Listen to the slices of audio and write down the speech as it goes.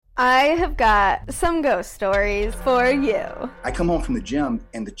I have got some ghost stories for you. I come home from the gym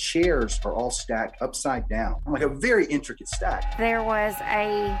and the chairs are all stacked upside down. Like a very intricate stack. There was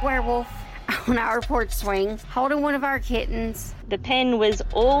a werewolf on our porch swing holding one of our kittens. The pen was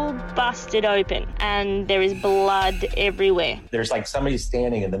all busted open and there is blood everywhere. There's like somebody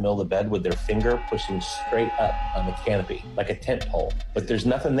standing in the middle of the bed with their finger pushing straight up on the canopy, like a tent pole. But there's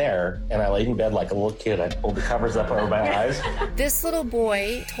nothing there, and I laid in bed like a little kid. I pulled the covers up over my eyes. This little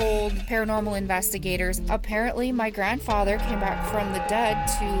boy told paranormal investigators, apparently my grandfather came back from the dead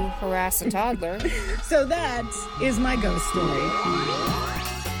to harass a toddler. So that is my ghost story.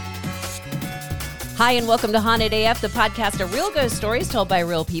 Hi, and welcome to Haunted AF, the podcast of real ghost stories told by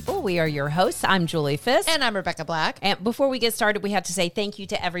real people. We are your hosts. I'm Julie Fisk. And I'm Rebecca Black. And before we get started, we have to say thank you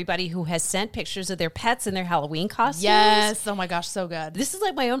to everybody who has sent pictures of their pets in their Halloween costumes. Yes. Oh my gosh, so good. This is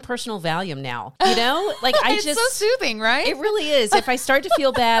like my own personal Valium now. You know? Like it's so soothing, right? It really is. If I start to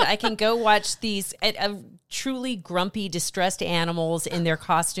feel bad, I can go watch these truly grumpy, distressed animals in their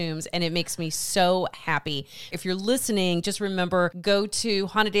costumes, and it makes me so happy. If you're listening, just remember, go to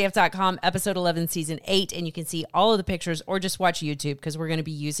hauntedaf.com, episode 11, season 8, and you can see all of the pictures, or just watch YouTube, because we're going to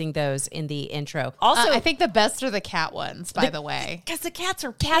be using those in the intro. Also, I think the best are the cat ones, by the way. Because the cats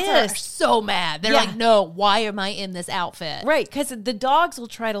are so mad. They're like, no, why am I in this outfit? Right, because the dogs will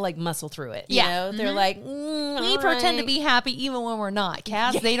try to like muscle through it. You know? They're like, we pretend to be happy even when we're not.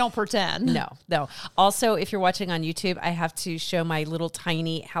 Cats, they don't pretend. No. Also, if you're watching on YouTube, I have to show my little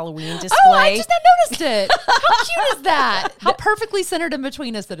tiny Halloween display. Oh, I just not noticed it. How cute is that? How perfectly centered in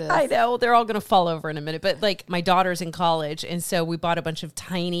between us it is. I know. They're all going to fall over in a minute. But like my daughter's in college, and so we bought a bunch of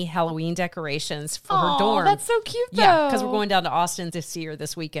tiny Halloween decorations for her dorm. That's so cute, though. Yeah, because we're going down to Austin to see her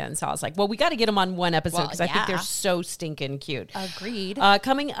this weekend. So I was like, well, we got to get them on one episode because I think they're so stinking cute. Agreed.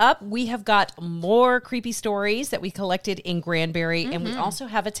 Coming up, we have got more creepy stories that we collected in Granbury, and we also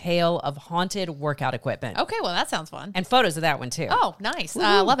have a tale of haunted workout equipment. Okay, well, that sounds fun. And photos of that one, too. Oh, nice.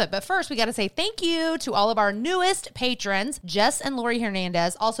 Love it. But first, we got to say thank you to all of our newest patrons, Jess and Lori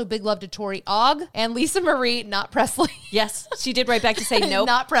Hernandez. Also, big love to Tori Ogg and Lisa Marie, not Presley. Yes, she did write back to say nope.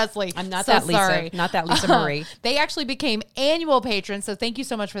 Not Presley. I'm not so that Lisa. Sorry. Not that Lisa Marie. They actually became annual patrons, so thank you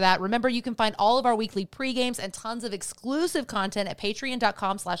so much for that. Remember, you can find all of our weekly pre-games and tons of exclusive content at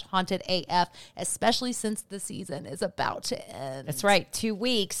patreon.com/hauntedaf, especially since the season is about to end. That's right. 2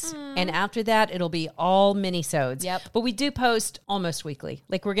 weeks. And after that, it'll be all mini-sodes. Yep. But we do post almost weekly.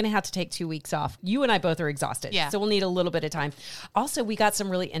 Like, we're going to have to take 2 weeks off. You and I both are exhausted. Yeah. So we'll need a little bit of time. Also, we got some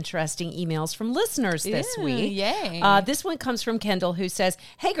really interesting emails from listeners this week. Yay. This one comes from Kendall, who says,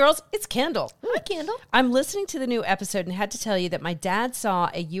 "Hey, girls, it's Kendall. Hi, Kendall. I'm listening to the new episode and had to tell you that my dad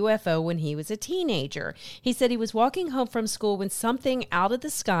saw a UFO when he was a teenager. He said he was walking home from school when something out of the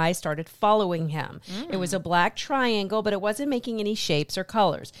sky started following him. It was a black triangle, but it wasn't making any shapes or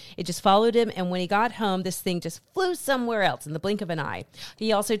colors. It just followed him, and when he got home, this thing just flew somewhere else in the blink of an eye.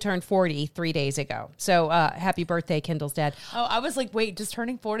 He also turned 40 3 days ago. So happy birthday, Kendall's dad." Oh, I was like, wait, does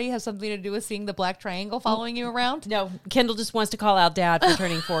turning 40 have something to do with seeing the black triangle following you around? No, Kendall just wants to call out dad for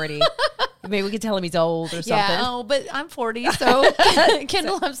turning 40. Maybe we could tell him he's old or something. Yeah, oh, but I'm 40, so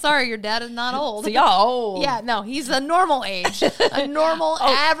Kendall, I'm sorry, your dad is not old. So y'all old. Yeah, no, he's a normal age, a normal,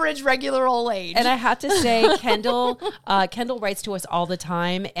 average, regular old age. And I have to say, Kendall writes to us all the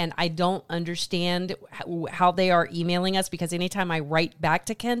time, and I don't understand how they are emailing us, because anytime I write back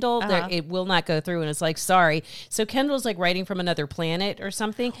to Kendall, it will not go through, and it's like, sorry. So Kendall's like writing from another planet or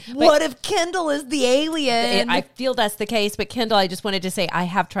something. What if Kendall is the alien? I feel that's the case, but Kendall, I just wanted to say, I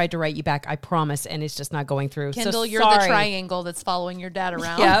have tried to write you back, I promise, and it's just not going through. Kendall, so you're sorry. the triangle that's following your dad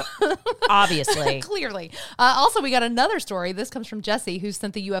around. Yep, obviously. Clearly. Also, we got another story. This comes from Jesse, who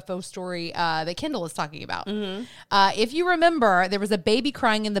sent the UFO story that Kendall is talking about. If you remember, there was a baby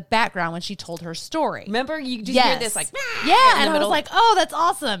crying in the background when she told her story. Remember, you just hear this like, and I was like, oh, that's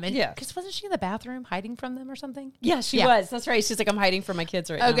awesome. And yeah, because wasn't she in the bathroom hiding from them or something? Yeah, she was. That's right. She's like, I'm hiding from my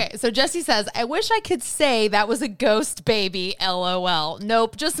kids right now. Okay, so Jesse says, I wish I could say that was a ghost baby, LOL.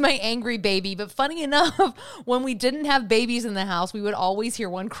 Nope, just my angry baby. But funny enough, when we didn't have babies in the house, we would always hear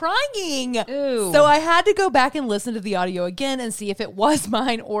one crying. Ooh. So I had to go back and listen to the audio again and see if it was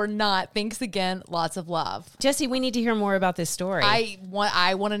mine or not. Thanks again. Lots of love. Jesse, we need to hear more about this story. I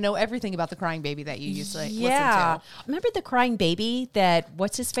want to know everything about the crying baby that you used to listen to. Remember the crying baby that,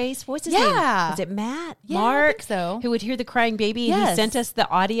 what's his face? What's his name? Yeah. Was it Matt? Yeah, Mark? I think so. Who would hear the crying baby? Yes. And he sent us the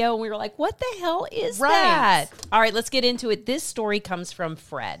audio, and we were like, what the hell is that? All right, let's get into it. This story comes from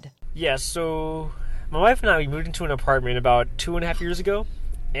Fred. Yeah, so my wife and I, we moved into an apartment about 2.5 years ago,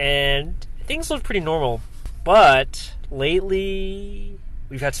 and things look pretty normal. But lately,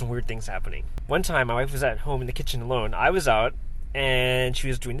 we've had some weird things happening. One time, my wife was at home in the kitchen alone. I was out, and she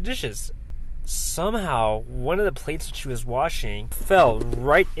was doing the dishes. Somehow, one of the plates that she was washing fell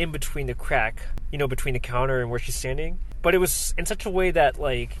right in between the crack, between the counter and where she's standing. But it was in such a way that,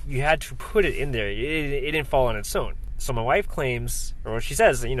 like, you had to put it in there. It didn't fall on its own. So my wife claims, or she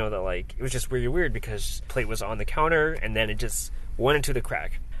says, that, that, like, it was just really weird because the plate was on the counter and then it just went into the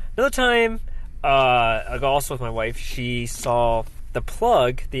crack. Another time, also with my wife, she saw the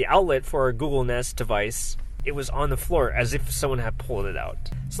plug, the outlet for our Google Nest device. It was on the floor as if someone had pulled it out.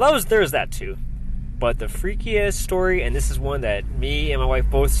 So there was that too. But the freakiest story, and this is one that me and my wife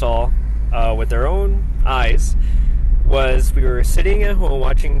both saw with our own eyes, was we were sitting at home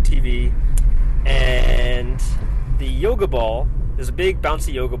watching TV, and the yoga ball, there's a big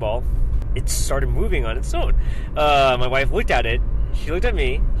bouncy yoga ball, it started moving on its own. My wife looked at it, she looked at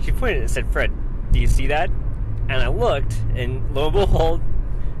me, she pointed and said, "Fred, do you see that?" And I looked, and lo and behold,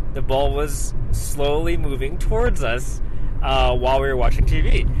 the ball was slowly moving towards us while we were watching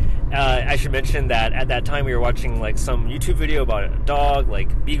TV. I should mention that at that time we were watching like some YouTube video about a dog,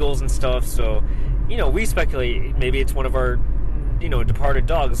 like beagles and stuff, so we speculate maybe it's one of our departed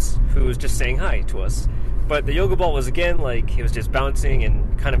dogs who was just saying hi to us. But the yoga ball was, again, like, it was just bouncing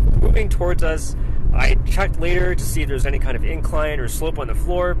and kind of moving towards us. I checked later to see if there's any kind of incline or slope on the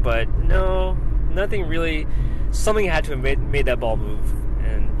floor, but no, nothing really. Something had to have made that ball move,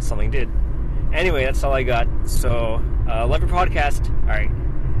 and something did. Anyway, that's all I got. So, love your podcast. All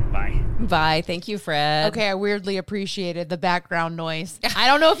right, bye. Bye. Thank you, Fred. Okay, I weirdly appreciated the background noise. I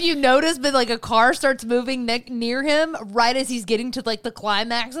don't know if you noticed, but like a car starts moving near him right as he's getting to like the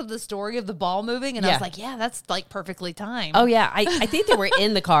climax of the story of the ball moving. And I was like, yeah, that's like perfectly timed. Oh, yeah. I think they were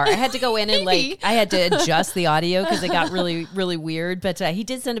in the car. I had to go in and I had to adjust the audio because it got really, really weird. But he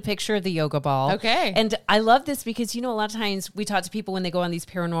did send a picture of the yoga ball. Okay. And I love this because, a lot of times we talk to people when they go on these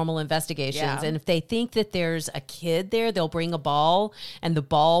paranormal investigations. Yeah. And if they think that there's a kid there, they'll bring a ball and the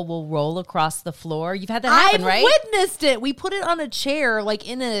ball will roll across the floor. You've had that happen, right? I've witnessed it. We put it on a chair, like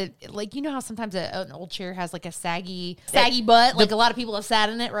in a, like, how sometimes an old chair has like a saggy butt. Like a lot of people have sat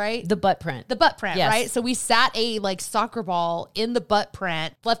in it, right? The butt print. The butt print, yes. Right? So we sat a like soccer ball in the butt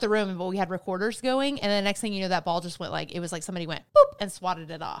print, left the room, but we had recorders going. And the next thing you know, that ball just went like, it was like somebody went boop and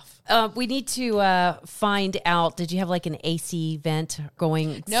swatted it off. We need to find out, did you have like an AC vent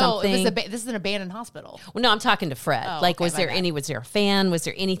going? No, something? this is an abandoned hospital. Well, no, I'm talking to Fred. Was there a fan? Was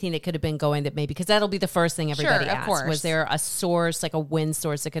there anything that could have been going that maybe, because that'll be the first thing everybody asks. Of course. Was there a source, like a wind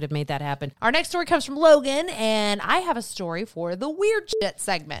source that could have made that happen? Our next story comes from Logan, and I have a story for the weird shit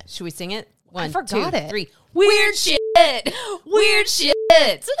segment. Should we sing it? 1, forgot 2, it. 3. Weird shit. Weird shit.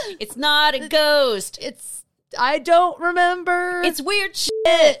 It's not a ghost. I don't remember. It's weird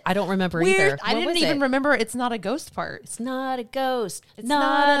shit. I don't remember either. I didn't even remember it's not a ghost part. It's not a ghost. It's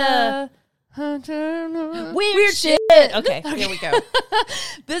not a weird shit. Okay, here we go.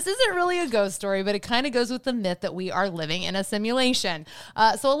 This isn't really a ghost story, but it kind of goes with the myth that we are living in a simulation.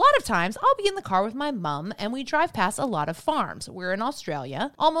 So a lot of times I'll be in the car with my mom and we drive past a lot of farms. We're in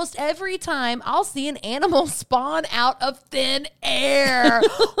Australia. Almost every time I'll see an animal spawn out of thin air.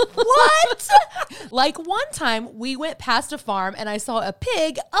 What? Like one time we went past a farm and I saw a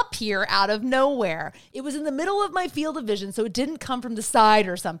pig appear out of nowhere. It was in the middle of my field of vision, so it didn't come from the side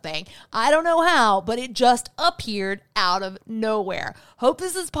or something. I don't know how, but it just appeared out of nowhere. Hope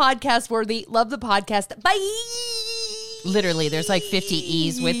this is podcast worthy. Love the podcast. Bye. Literally, there's like 50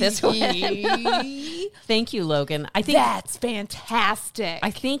 E's with this one. Thank you, Logan. I think that's fantastic. I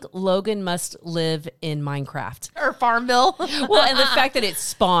think Logan must live in Minecraft or Farmville. Well, and the fact that it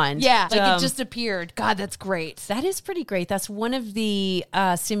spawned. Yeah, like it just appeared. God, that's great. That is pretty great. That's one of the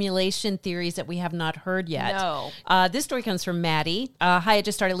simulation theories that we have not heard yet. No. This story comes from Maddie. Hi, I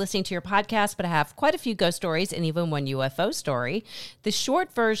just started listening to your podcast, but I have quite a few ghost stories and even one UFO story. The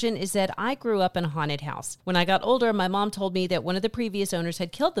short version is that I grew up in a haunted house. When I got older, my mom told me that one of the previous owners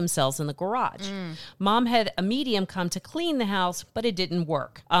had killed themselves in the garage. Mom had a medium come to clean the house, but it didn't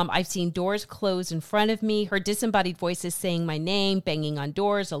work. I've seen doors close in front of me, heard disembodied voices saying my name, banging on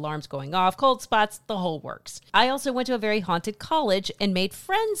doors, alarms going off, cold spots, the whole works. I also went to a very haunted college and made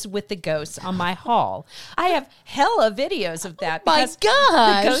friends with the ghosts on my hall. I have hella videos of that because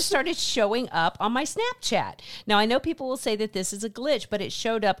the ghost started showing up on my Snapchat. Now, I know people will say that this is a glitch, but it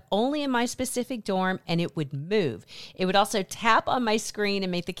showed up only in my specific dorm and it would move. It would also tap on my screen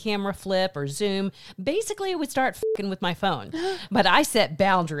and make the camera flip or zoom. Basically, it would start fucking with my phone. But I set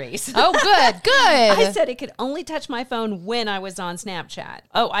boundaries. Oh, good. I said it could only touch my phone when I was on Snapchat.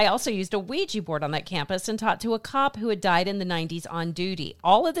 Oh, I also used a Ouija board on that campus and taught to a cop who had died in the 90s on duty.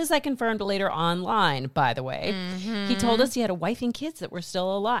 All of this I confirmed later online, by the way. He told us he had a wife and kids that were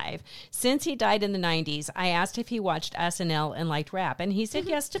still alive. Since he died in the 90s, I asked if he watched SNL and liked rap, and he said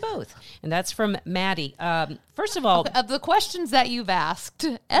yes to both. And that's from Maddie. First of all, of the questions that you've asked,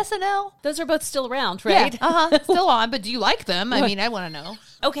 SNL, those are both still around, right? Yeah, still on, but do you like them? I mean, I want to know.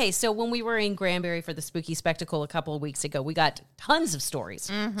 Okay, so when we were in Granbury for the Spooky Spectacle a couple of weeks ago, we got tons of stories.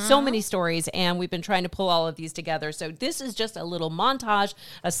 So many stories, and we've been trying to pull all of these together. So this is just a little montage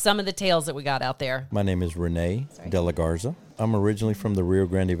of some of the tales that we got out there. My name is Renee De La Garza. I'm originally from the Rio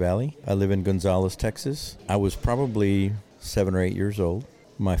Grande Valley. I live in Gonzales, Texas. I was probably 7 or 8 years old.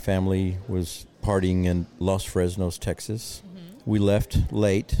 My family was partying in Los Fresnos, Texas. We left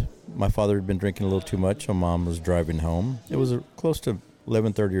late. My father had been drinking a little too much, so Mom was driving home. It was close to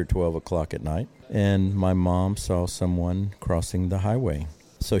 11:30 or 12 o'clock at night, and my mom saw someone crossing the highway.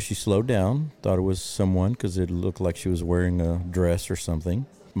 So she slowed down, thought it was someone because it looked like she was wearing a dress or something.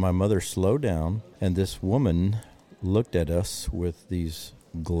 My mother slowed down, and this woman looked at us with these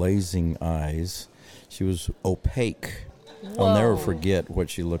glazing eyes. She was opaque. Whoa. I'll never forget what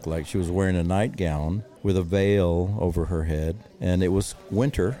she looked like. She was wearing a nightgown with a veil over her head, and it was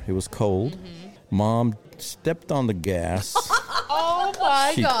winter. It was cold. Mom stepped on the gas. Oh,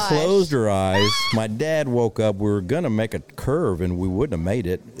 my She gosh. closed her eyes. My dad woke up. We were going to make a curve, and we wouldn't have made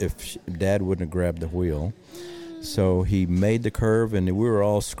it if Dad wouldn't have grabbed the wheel. So he made the curve, and we were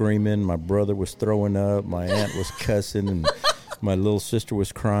all screaming. My brother was throwing up. My aunt was cussing, and my little sister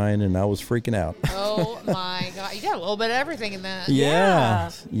was crying, and I was freaking out. Oh, my God. You got a little bit of everything in that.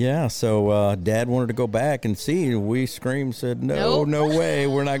 Yeah. So Dad wanted to go back and see. And we screamed, said, no way,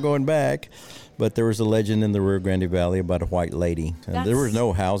 we're not going back. But there was a legend in the Rio Grande Valley about a white lady. And there were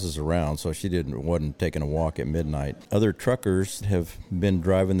no houses around, so she wasn't taking a walk at midnight. Other truckers have been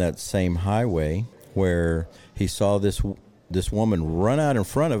driving that same highway where he saw this woman run out in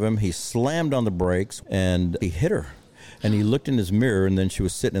front of him. He slammed on the brakes, and he hit her. And he looked in his mirror, and then she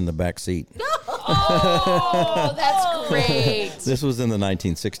was sitting in the back seat. Oh, that's great. This was in the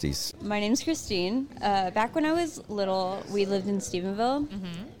 1960s. My name's Christine. Back when I was little, we lived in Stephenville,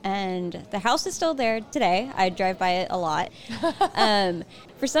 and the house is still there today. I drive by it a lot.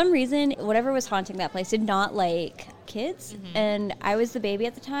 For some reason, whatever was haunting that place did not like kids, and I was the baby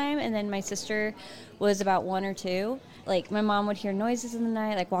at the time, and then my sister was about 1 or 2. Like, my mom would hear noises in the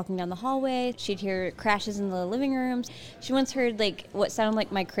night, like walking down the hallway. She'd hear crashes in the living rooms. She once heard, like, what sounded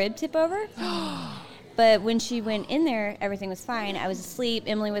like my crib tip over. But when she went in there, everything was fine. I was asleep.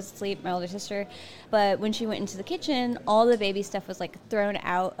 Emily was asleep, my older sister. But when she went into the kitchen, all the baby stuff was, like, thrown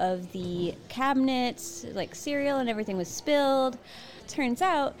out of the cabinets. Like, cereal and everything was spilled. Turns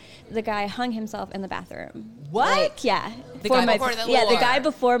out the guy hung himself in the bathroom. What? Like, yeah. The guy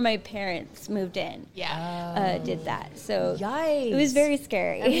before my parents moved in. Yeah. Did that. So Yikes. it was very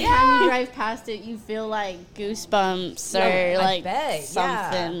scary. Every time you drive past it, you feel like goosebumps or like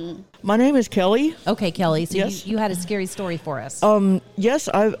something. My name is Kelly. Okay, Kelly. So Yes. you had a scary story for us. Yes,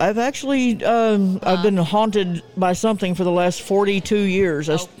 I've actually I've been haunted by something for the last 42 years.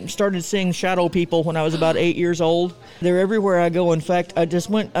 I started seeing shadow people when I was about 8 years old. They're everywhere I go. In fact, I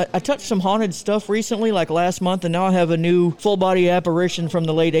touched some haunted stuff recently, like last month, and now I have a new full-body apparition from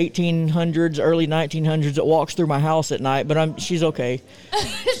the late 1800s, early 1900s that walks through my house at night, but she's okay.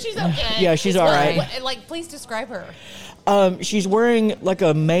 She's okay. Yeah, she's all right. Like, please describe her. She's wearing like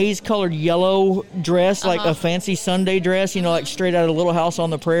a maize-colored yellow dress, like a fancy Sunday dress, like straight out of Little House on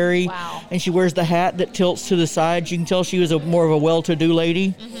the Prairie. Wow. And she wears the hat that tilts to the side. You can tell she was more of a well-to-do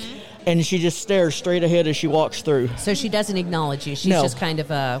lady. And she just stares straight ahead as she walks through. So she doesn't acknowledge you. She's just kind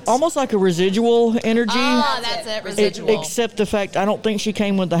of a... Almost like a residual energy. Oh, that's it, residual. Except the fact I don't think she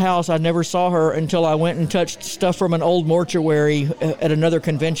came with the house. I never saw her until I went and touched stuff from an old mortuary at another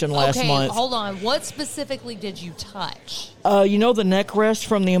convention last month. Okay, hold on. What specifically did you touch? The neck rest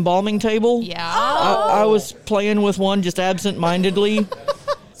from the embalming table? Yeah. I was playing with one just absent-mindedly.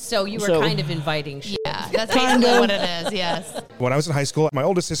 So you were kind of inviting. Yeah, that's basically what it is, yes. When I was in high school, my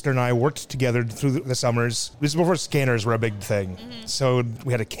oldest sister and I worked together through the summers. This is before scanners were a big thing. So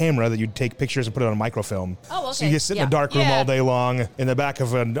we had a camera that you'd take pictures and put it on a microfilm. Oh, okay. So you just sit in the dark room all day long in the back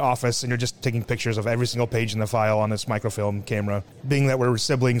of an office, and you're just taking pictures of every single page in the file on this microfilm camera. Being that we're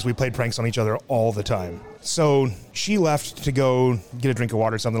siblings, we played pranks on each other all the time. So she left to go get a drink of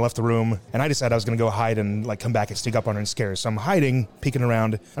water or something, left the room, and I decided I was going to go hide and come back and sneak up on her and scare her. So I'm hiding, peeking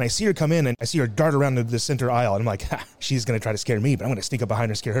around, and I see her come in, and I see her dart around to this center aisle. And I'm like, she's going to try to scare me, but I'm going to sneak up behind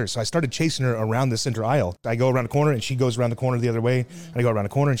her and scare her. So I started chasing her around the center aisle. I go around the corner and she goes around the corner the other way. And I go around the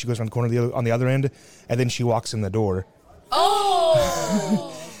corner and she goes around the corner on the other end. And then she walks in the door.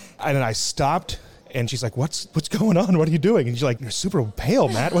 Oh! And then I stopped. And she's like, what's going on? What are you doing? And she's like, you're super pale,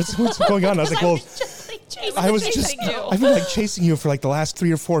 Matt. What's going on? I was like, well, I've been like chasing you for like the last 3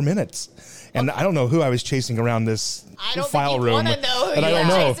 or 4 minutes. And I don't know who I was chasing around this file room. I don't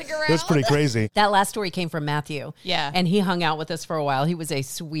know. It was pretty crazy. That last story came from Matthew. Yeah. And he hung out with us for a while. He was a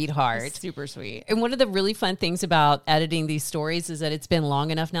sweetheart. Super sweet. And one of the really fun things about editing these stories is that it's been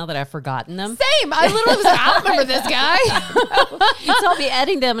long enough now that I've forgotten them. Same. I literally was like, I don't remember this guy. So I'll be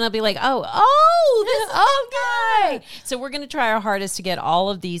editing them and I'll be like, this guy. So we're going to try our hardest to get all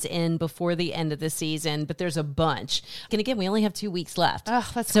of these in before the end of the season, but there's a bunch. And again, we only have 2 weeks left. Oh,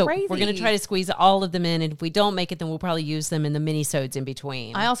 that's so crazy. We're going to try to squeeze all of them in, and if we don't make it, then we'll probably use them in the mini-sodes in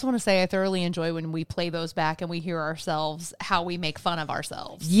between. I also want to say I thoroughly enjoy when we play those back and we hear ourselves, how we make fun of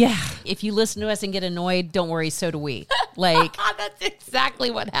ourselves. Yeah. If you listen to us and get annoyed, don't worry, so do we. Like, that's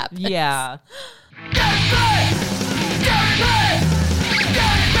exactly what happens. Yeah.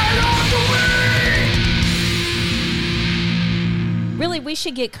 Really, we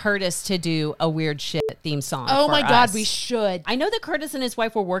should get Curtis to do a weird shit theme song. Oh for my God, us. we should. I know that Curtis and his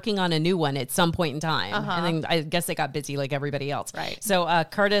wife were working on a new one at some point in time. And then I guess they got busy like everybody else. Right. So,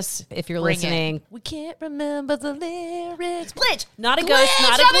 Curtis, if you're Bring listening. it. We can't remember the lyrics. Glitch! Not a ghost,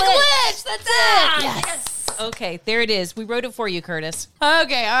 not a glitch. That's it. Yes. Okay, there it is. We wrote it for you, Curtis.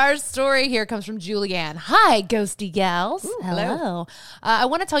 Okay, our story here comes from Julianne. Hi, ghosty gals. Ooh, hello. I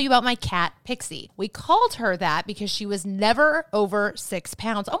want to tell you about my cat, Pixie. We called her that because she was never over 6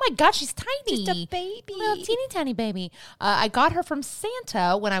 pounds. Oh my God, she's tiny. Just a baby. Little teeny tiny baby. I got her from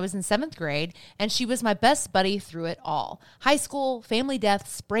Santa when I was in 7th grade, and she was my best buddy through it all. High school, family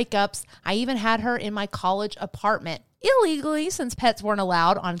deaths, breakups. I even had her in my college apartment. Illegally, since pets weren't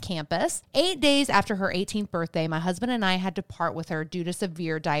allowed on campus. 8 days after her 18th birthday, my husband and I had to part with her due to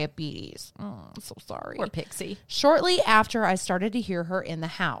severe diabetes. Oh, I'm so sorry. Poor Pixie. Shortly after, I started to hear her in the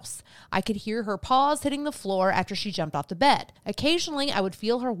house. I could hear her paws hitting the floor after she jumped off the bed. Occasionally, I would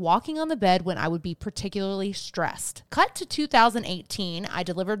feel her walking on the bed when I would be particularly stressed. Cut to 2018, I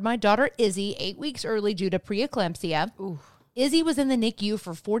delivered my daughter Izzy 8 weeks early due to preeclampsia. Ooh. Izzy was in the NICU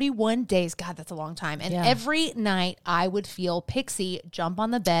for 41 days. God, that's a long time. And every night I would feel Pixie jump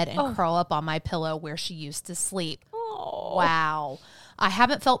on the bed and curl up on my pillow where she used to sleep. Oh. Wow. I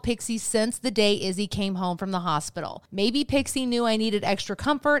haven't felt Pixie since the day Izzy came home from the hospital. Maybe Pixie knew I needed extra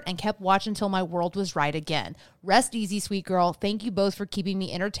comfort and kept watch until my world was right again. Rest easy, sweet girl. Thank you both for keeping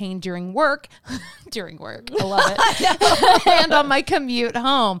me entertained during work. During work. I love it. And on my commute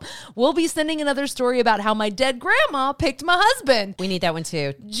home. We'll be sending another story about how my dead grandma picked my husband. We need that one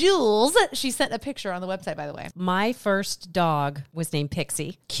too. Jules, she sent a picture on the website, by the way. My first dog was named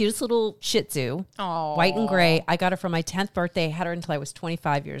Pixie. Cutest little Shih Tzu. Aww. White and gray. I got her for my 10th birthday. I had her until I was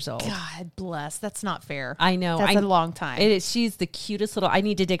 25 years old. God bless. That's not fair. I know. That's a long time. It is. She's the cutest little. I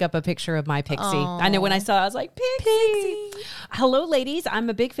need to dig up a picture of my Pixie. I know when I saw it, I was like, Pixie. Hello, ladies. I'm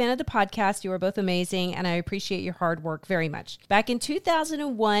a big fan of the podcast. You are both amazing, and I appreciate your hard work very much. Back in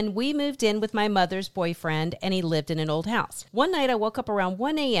 2001, we moved in with my mother's boyfriend, and he lived in an old house. One night, I woke up around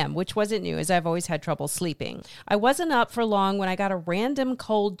 1 a.m., which wasn't new, as I've always had trouble sleeping. I wasn't up for long when I got a random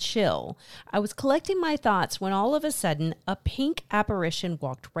cold chill. I was collecting my thoughts when all of a sudden, a pink apparition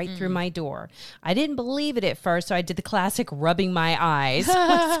walked right through my door. I didn't believe it at first, so I did the classic rubbing my eyes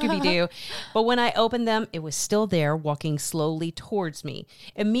like Scooby-Doo. But when I opened them, it was still there, walking slowly towards me.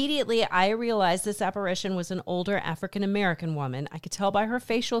 Immediately, I realized this apparition was an older African-American woman. I could tell by her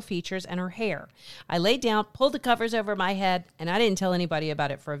facial features and her hair. I laid down, pulled the covers over my head, and I didn't tell anybody about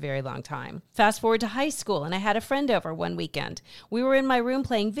it for a very long time. Fast forward to high school, and I had a friend over one weekend. We were in my room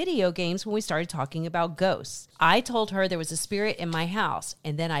playing video games when we started talking about ghosts. I told her there was a spirit in my house,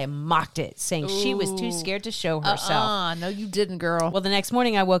 and then I mocked it, saying she was too scared to show herself. No, you didn't, girl. Well, the next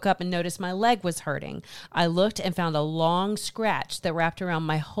morning I woke up and noticed my leg was hurting. I looked and found a long scratch that wrapped around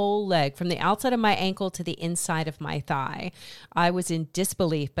my whole leg from the outside of my ankle to the inside of my thigh. I was in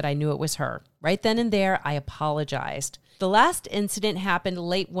disbelief, but I knew it was her. Right then and there, I apologized. The last incident happened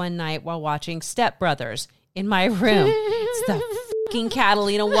late one night while watching Step Brothers in my room. It's the fucking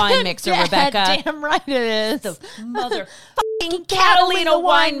Catalina wine mixer, Rebecca. Damn right it is. The motherfucking Catalina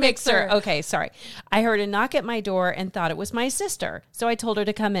wine mixer. Okay, sorry. I heard a knock at my door and thought it was my sister. So I told her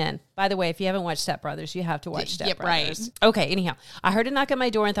to come in. By the way, if you haven't watched Step Brothers, you have to watch Step Brothers. Right. Okay, anyhow. I heard a knock at my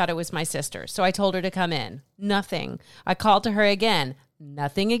door and thought it was my sister. So I told her to come in. Nothing. I called to her again.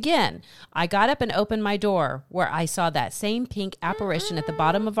 Nothing again. I got up and opened my door, where I saw that same pink apparition at the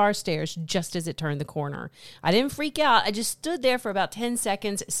bottom of our stairs just as it turned the corner. I didn't freak out. I just stood there for about 10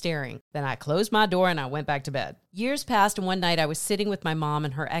 seconds staring. Then I closed my door and I went back to bed. Years passed, and one night I was sitting with my mom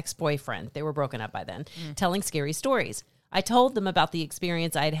and her ex-boyfriend. They were broken up by then, telling scary stories. I told them about the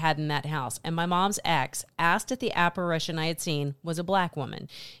experience I had had in that house, and my mom's ex asked if the apparition I had seen was a black woman.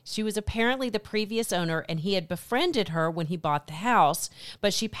 She was apparently the previous owner, and he had befriended her when he bought the house,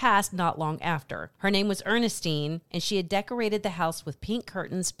 but she passed not long after. Her name was Ernestine, and she had decorated the house with pink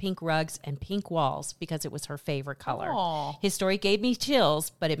curtains, pink rugs, and pink walls because it was her favorite color. Aww. His story gave me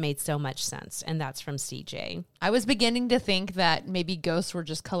chills, but it made so much sense, and that's from CJ. I was beginning to think that maybe ghosts were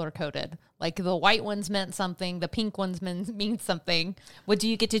just color-coded. Like the white ones meant something, the pink ones mean something. What, do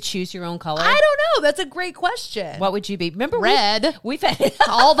you get to choose your own color? I don't know. That's a great question. What would you be? Remember, red. We've had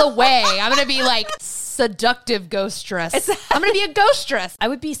all the way. I'm going to be like seductive ghoststress. I'm going to be a ghoststress. I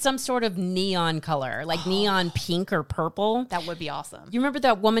would be some sort of neon color, like neon pink or purple. That would be awesome. You remember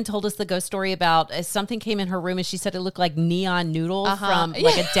that woman told us the ghost story about something came in her room and she said it looked like neon noodle from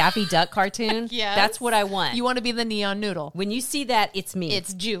like a Daffy Duck cartoon? Yes. That's what I want. You want to be the neon noodle. When you see that, it's me.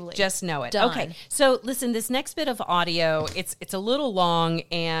 It's Julie. Just know it. Done. Okay. So listen, this next bit of audio, it's a little long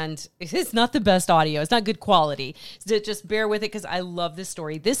and it's not the best audio. It's not good quality. So just bear with it because I love this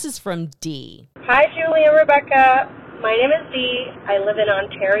story. This is from Dee. Hi, Julie and Rebecca. My name is Dee. I live in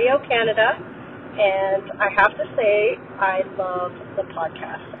Ontario, Canada, and I have to say I love the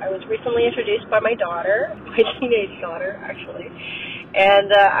podcast. I was recently introduced by my daughter, my teenage daughter, actually,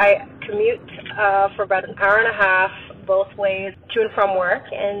 and I commute for about an hour and a half both ways to and from work,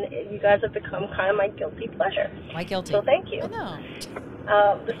 and you guys have become kind of my guilty pleasure. My guilty. So thank you. I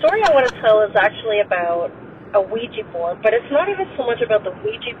know. The story I want to tell is actually about a Ouija board, but it's not even so much about the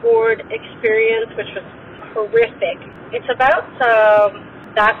Ouija board experience, which was horrific. It's about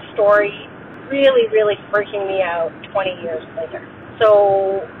that story really, really freaking me out 20 years later.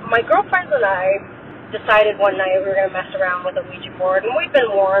 So my girlfriends and I decided one night we were going to mess around with a Ouija board, and we've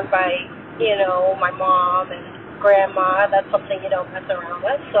been warned by, my mom and grandma, that's something you don't mess around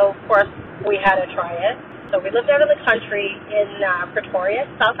with. So, of course, we had to try it. So we lived out in the country in Pretoria,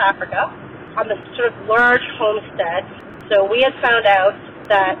 South Africa, on this sort of large homestead. So we had found out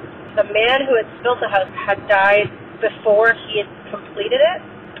that the man who had built the house had died before he had completed it.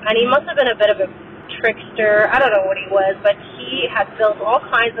 And he must have been a bit of a trickster. I don't know what he was, but he had built all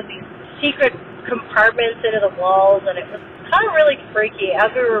kinds of these secret compartments into the walls, and it was kind of really freaky.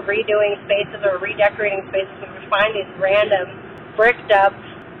 As we were redoing spaces or redecorating spaces, we would find these random bricked up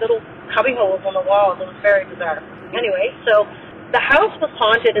little cubby holes on the walls. It was very bizarre. Anyway, so the house was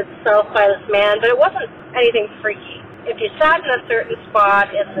haunted itself by this man, but it wasn't anything freaky. If you sat in a certain spot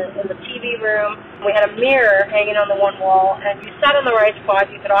in the TV room, we had a mirror hanging on the one wall, and if you sat in the right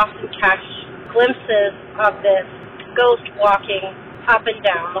spot, you could often catch glimpses of this ghost walking up and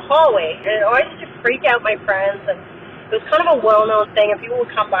down the hallway. And it always used to freak out my friends, and it was kind of a well-known thing, and people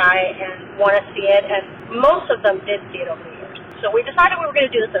would come by and want to see it, and most of them did see it over the years. So we decided we were going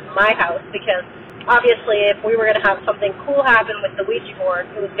to do this at my house, because obviously if we were going to have something cool happen with the Ouija board,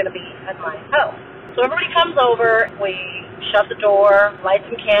 it was going to be at my house. So everybody comes over, we shut the door, light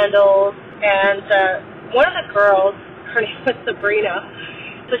some candles, and one of the girls, her name was Sabrina,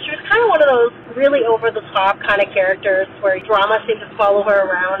 so she was kind of one of those really over-the-top kind of characters where drama seemed to follow her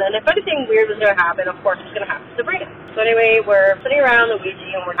around, and if anything weird was going to happen, of course it was going to happen to Sabrina. So anyway, we're sitting around the Ouija,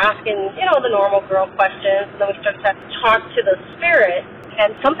 and we're asking, the normal girl questions, and then we started to talk to the spirit,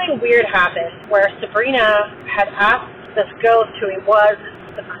 and something weird happened where Sabrina had asked this ghost who he was.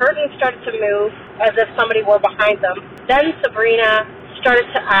 The curtain started to move as if somebody were behind them. Then Sabrina started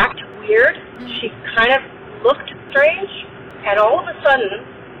to act weird. She kind of looked strange, and all of a sudden,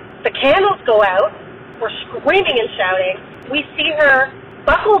 the candles go out, we're screaming and shouting. We see her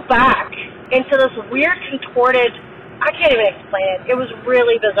buckle back into this weird contorted, I can't even explain it. It was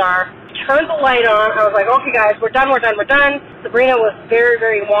really bizarre. Turned the light on. I was like, okay guys, we're done. Sabrina was very,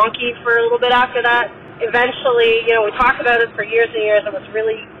 very wonky for a little bit after that. Eventually, we talked about it for years and years. It was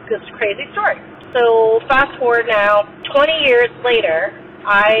really this crazy story. So fast forward now, 20 years later,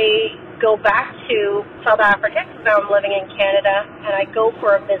 I go back to South Africa, because now I'm living in Canada, and I go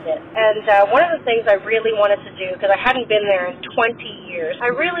for a visit. And one of the things I really wanted to do, because I hadn't been there in 20 years,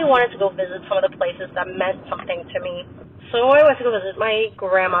 I really wanted to go visit some of the places that meant something to me. So I went to go visit my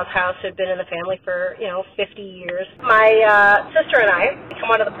grandma's house, who had been in the family for, 50 years. My sister and I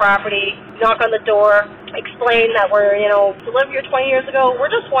come onto the property, knock on the door, explain that we're, to live here 20 years ago. We're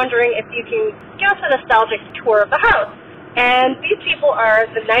just wondering if you can give us a nostalgic tour of the house. And these people are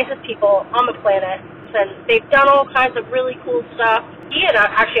the nicest people on the planet. and they've done all kinds of really cool stuff. He had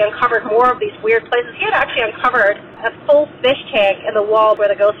actually uncovered more of these weird places. He had actually uncovered a full fish tank in the wall where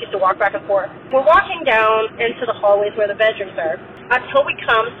the ghosts used to walk back and forth. We're walking down into the hallways where the bedrooms are until we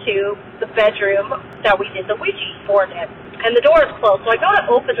come to the bedroom that we did the Ouija board in. And the door is closed, so I go to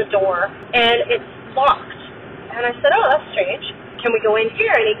open the door, and it's locked. And I said, oh, that's strange. Can we go in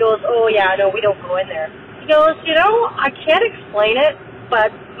here? And he goes, oh, yeah, no, we don't go in there. He goes, I can't explain it, but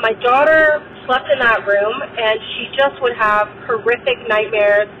my daughter slept in that room, and she just would have horrific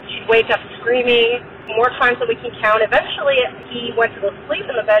nightmares. She'd wake up screaming more times than we can count. Eventually, he went to go sleep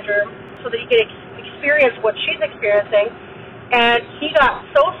in the bedroom so that he could experience what she's experiencing, and he got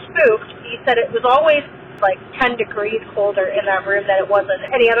so spooked, he said it was always like 10 degrees colder in that room than it was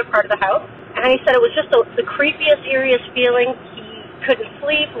in any other part of the house. And he said it was just the creepiest, eeriest feeling. He couldn't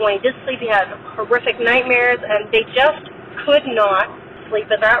sleep. When he did sleep, he had horrific nightmares, and they just could not sleep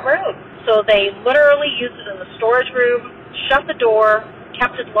in that room. So they literally used it as a storage room, shut the door,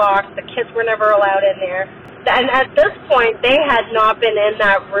 kept it locked. The kids were never allowed in there. And at this point, they had not been in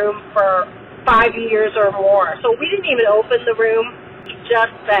that room for 5 years or more. So we didn't even open the room. He just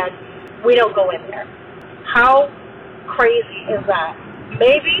said, we don't go in there. How crazy is that?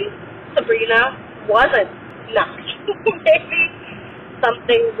 Maybe Sabrina wasn't knocked. Maybe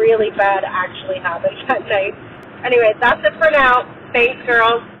something really bad actually happened that night. Anyway, that's it for now. Thanks,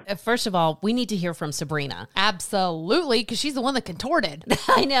 girls. First of all, we need to hear from Sabrina. Absolutely, because she's the one that contorted.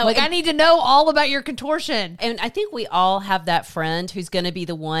 I know. I need to know all about your contortion. And I think we all have that friend who's going to be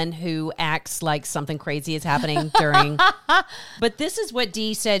the one who acts like something crazy is happening during. But this is what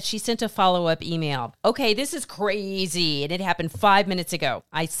Dee said. She sent a follow-up email. Okay, this is crazy, and it happened 5 minutes ago.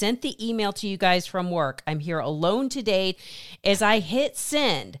 I sent the email to you guys from work. I'm here alone today. As I hit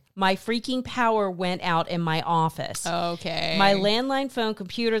send, my freaking power went out in my office. Okay. My landline phone,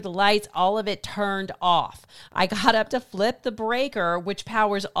 computer, the lights, all of it turned off. I got up to flip the breaker, which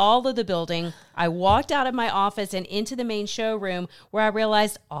powers all of the building. I walked out of my office and into the main showroom where I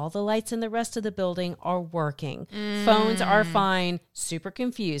realized all the lights in the rest of the building are working. Phones are fine. Super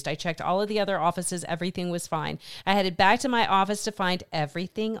confused. I checked all of the other offices. Everything was fine. I headed back to my office to find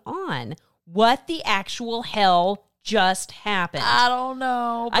everything on. What the actual hell just happened? I don't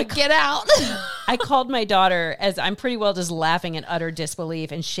know, but get out. I called my daughter as I'm pretty well just laughing in utter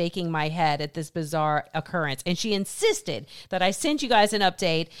disbelief and shaking my head at this bizarre occurrence. And she insisted that I send you guys an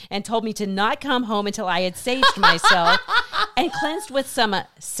update and told me to not come home until I had saged myself and cleansed with some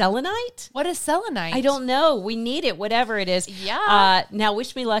selenite. What is selenite? I don't know. We need it, whatever it is. Yeah. Now,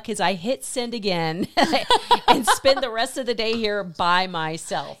 wish me luck as I hit send again and spend the rest of the day here by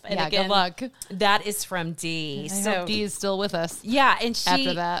myself. And yeah, again, good luck. That is from Dee. I hope Dee is still with us. Yeah, and she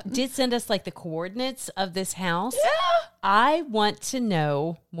after that did send us like the coordinates of this house. Yeah. I want to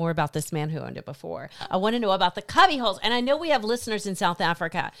know more about this man who owned it before. I want to know about the cubby holes. And I know we have listeners in South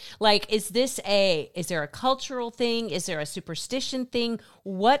Africa. Like, is there a cultural thing? Is there a superstition thing?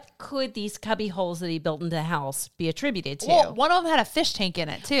 What could these cubby holes that he built into the house be attributed to? Well, one of them had a fish tank in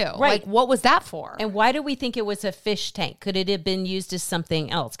it too. Right. Like, what was that for? And why do we think it was a fish tank? Could it have been used as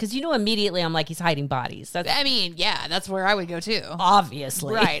something else? Because, immediately I'm like, he's hiding bodies. Yeah, that's where I would go too.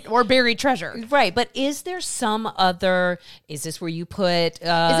 Obviously. Right. Or buried treasure. Right. But is there some other, is this where you put...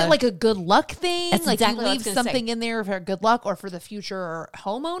 is it like a good luck thing? That's like exactly you what I was leave gonna something say. in there for good luck or for the future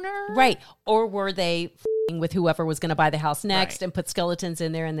homeowner? Right. Or were they with whoever was going to buy the house next Right. and put skeletons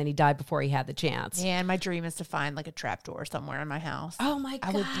in there and then he died before he had the chance? Yeah, and my dream is to find like a trapdoor somewhere in my house. Oh my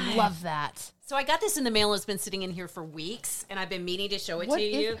God. I would love that. So I got this in the mail. It's been sitting in here for weeks and I've been meaning to show it What to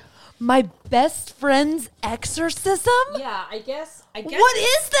is- you. My best friend's exorcism? Yeah, I guess. What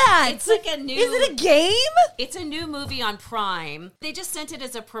is that? It's like a new... Is it a game? It's a new movie on Prime. They just sent it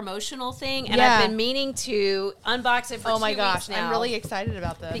as a promotional thing, and Yeah. I've been meaning to unbox it for 2 Oh my weeks gosh, now. I'm really excited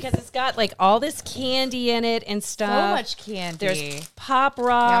about this. Because it's got like all this candy in it and stuff. So much candy. There's Pop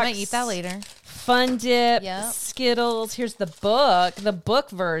Rocks. Yeah, I'm gonna eat that later. Fun Dip, Yep. Skittles. Here's the book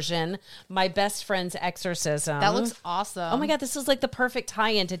version, My Best Friend's Exorcism. That looks awesome. Oh my God, this is like the perfect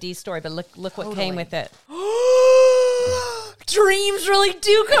tie-in to Dee's story, but look what came with it. Dreams really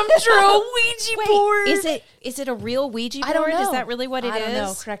do come true. Ouija board. Is it a real Ouija board? I don't know. Is that really what it is? I don't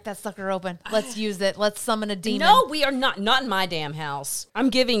know. Crack that sucker open. Let's use it. Let's summon a demon. No, we are not in my damn house.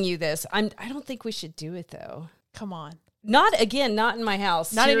 I'm giving you this. I don't think we should do it though. Come on. Not in my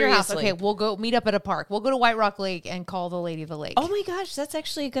house. Not in your house. Seriously. Okay, we'll go meet up at a park. We'll go to White Rock Lake and call the Lady of the Lake. Oh my gosh, that's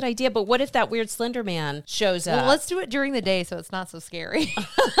actually a good idea. But what if that weird Slender Man shows up? Well, let's do it during the day so it's not so scary.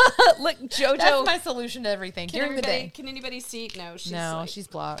 Look, JoJo. That's my solution to everything. During the day. Can anybody see? No, she's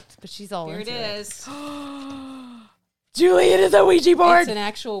blocked, but she's all here into it is. Julie, it is a Ouija board. It's an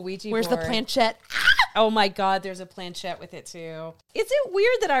actual Ouija Where's board. the planchette? Oh my God, there's a planchette with it too. Is it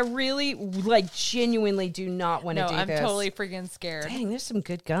weird that I really, genuinely do not want to do I'm this? totally freaking scared. Dang, there's some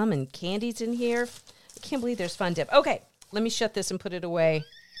good gum and candies in here. I can't believe there's Fun Dip. Okay, let me shut this and put it away.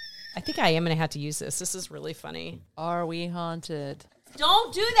 I think I am going to have to use this. This is really funny. Are we haunted?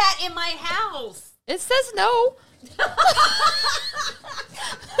 Don't do that in my house. It says no.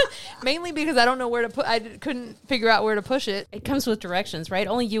 Mainly because I don't know where to put. I couldn't figure out where to push it. It comes with directions, right?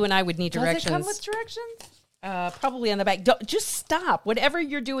 Only you and I would need directions. Does it come with directions? Probably on the back. Just stop. Whatever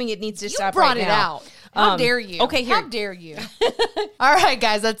you're doing, it needs to stop brought right it now. out. How dare you? Okay, here. How dare you? All right,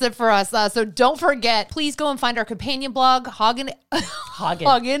 guys, that's it for us. So don't forget, please go and find our companion blog, Hagen AF. Haunted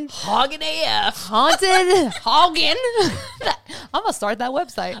Hagen. I'm gonna start that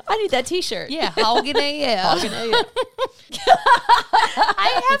website. I need that T-shirt. Yeah, Hagen AF.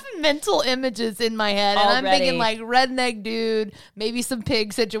 I have mental images in my head, and I'm thinking like redneck dude, maybe some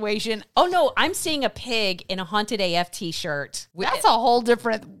pig situation. Oh no, I'm seeing a pig in a Haunted AF T-shirt. That's a whole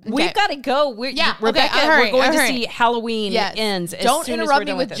different. Okay. We've got to go. Rebecca, we're going to see Halloween Ends. As Don't soon interrupt as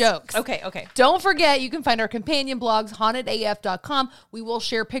me we're done with jokes. Okay. Don't forget, you can find our companion blogs, hauntedaf.com. We will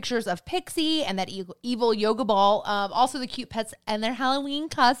share pictures of Pixie and that evil yoga ball. Also, the cute pets and their Halloween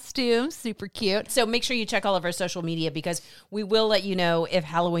costumes. Super cute. So make sure you check all of our social media because we will let you know if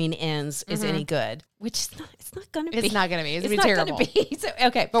Halloween Ends is any good. Which it's not going to be. It's not going to be. It's going not to be terrible. Gonna be. So,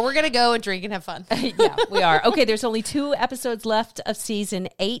 okay. But we're going to go and drink and have fun. Yeah, we are. Okay, there's only 2 episodes left of season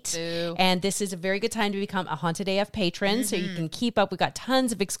 8. Boo. And this is a very good time to become a Haunted AF patron so you can keep up. We've got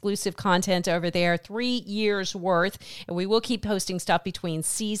tons of exclusive content over there, 3 years worth. And we will keep posting stuff between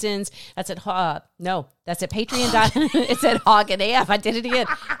seasons. That's at, that's at Patreon. It's at Hagen AF. I did it again.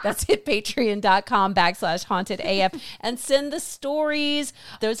 That's at patreon.com/hauntedaf. And send the stories.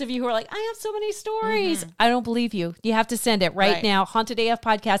 Those of you who are like, I have so many stories. I don't believe you. You have to send it right now.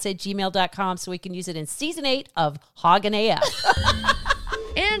 hauntedafpodcast@gmail.com so we can use it in season 8 of Hagen AF.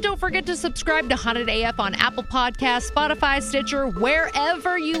 And don't forget to subscribe to Haunted AF on Apple Podcasts, Spotify, Stitcher,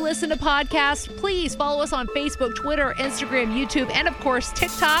 wherever you listen to podcasts. Please follow us on Facebook, Twitter, Instagram, YouTube, and of course,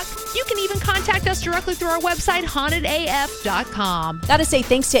 TikTok. You can even contact us directly through our website, hauntedaf.com. Gotta say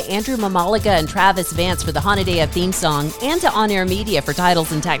thanks to Andrew Mamaliga and Travis Vance for the Haunted AF theme song and to On Air Media for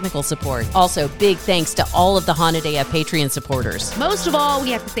titles and technical support. Also, big thanks to all of the Haunted AF Patreon supporters. Most of all,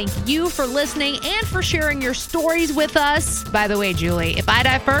 we have to thank you for listening and for sharing your stories with us. By the way, Julie, if I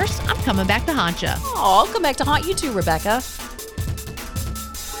die first, I'm coming back to haunt you. Oh, I'll come back to haunt you too, Rebecca.